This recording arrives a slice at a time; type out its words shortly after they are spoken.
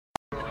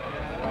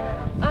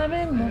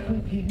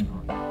with you.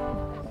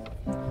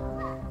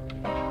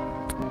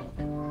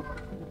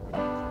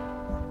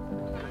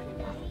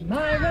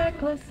 My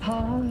reckless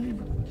heart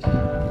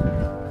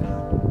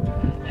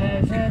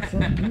has had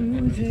some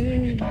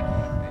bruises,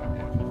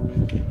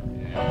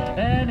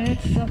 and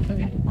it's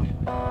suffered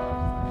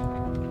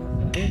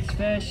its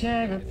fair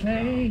share of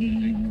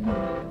pain.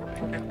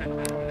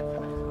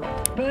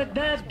 But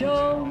that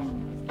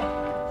don't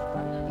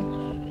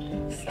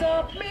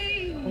stop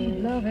me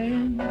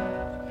loving.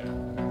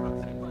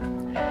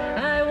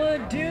 I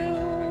would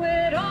do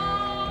it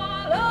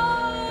all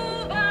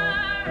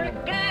over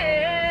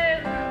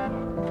again.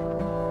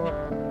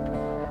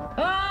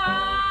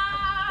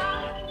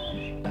 Ah,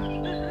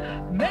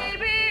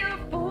 maybe a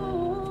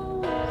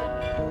fool,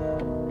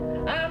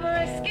 I'm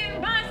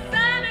risking my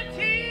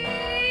sanity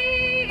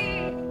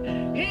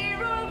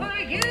here over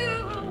you.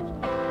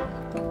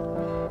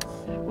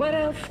 What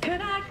else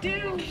can I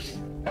do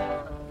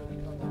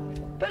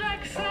but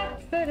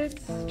accept that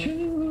it's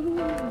true?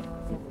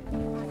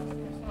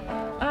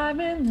 I'm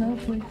in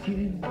love with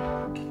you.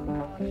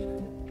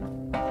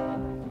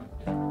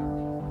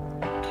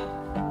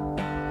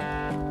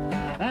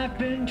 I've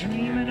been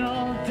dreaming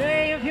all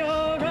day of your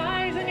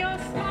eyes and your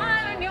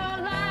smile and your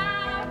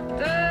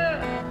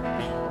laughter.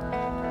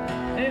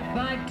 If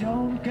I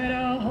don't get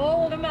a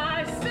hold of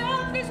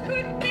myself, this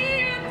could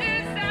be a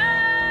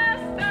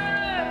disaster.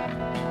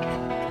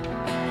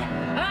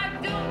 I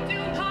don't do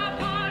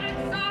half-hearted,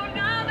 so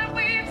now that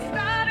we've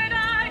started,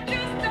 I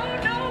just don't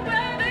know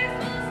where this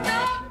will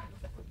stop.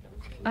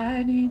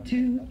 I need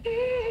to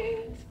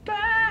ease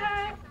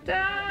back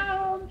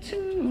down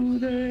to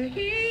the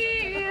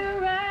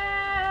here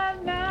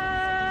and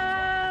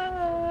now.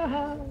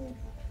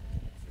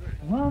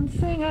 One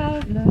thing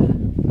I've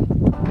learned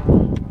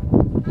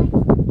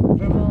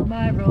from all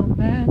my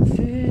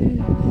romances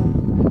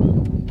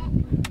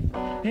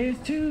is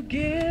to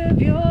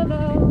give your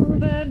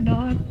love and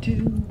not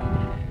to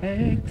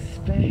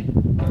expect.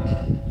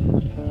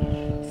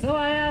 So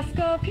I ask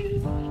of you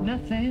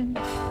nothing,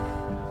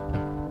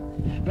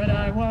 but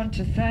I want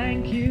to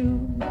thank you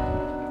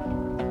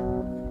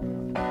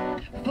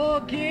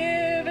for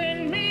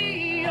giving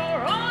me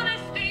your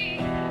honesty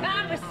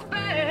and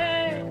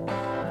respect.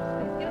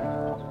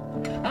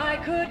 I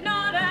could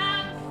not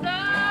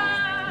answer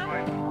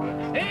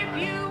if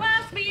you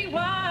asked me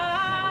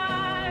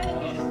why,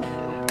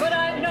 but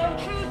I know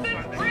truth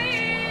and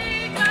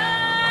freedom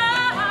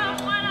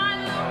when I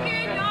look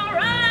in your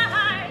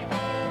eyes.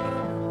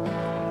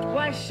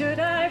 Why should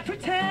I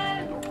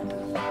pretend?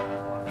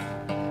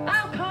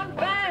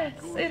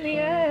 In the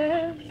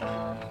end,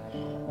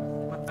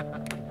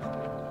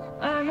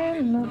 I'm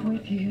in love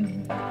with you.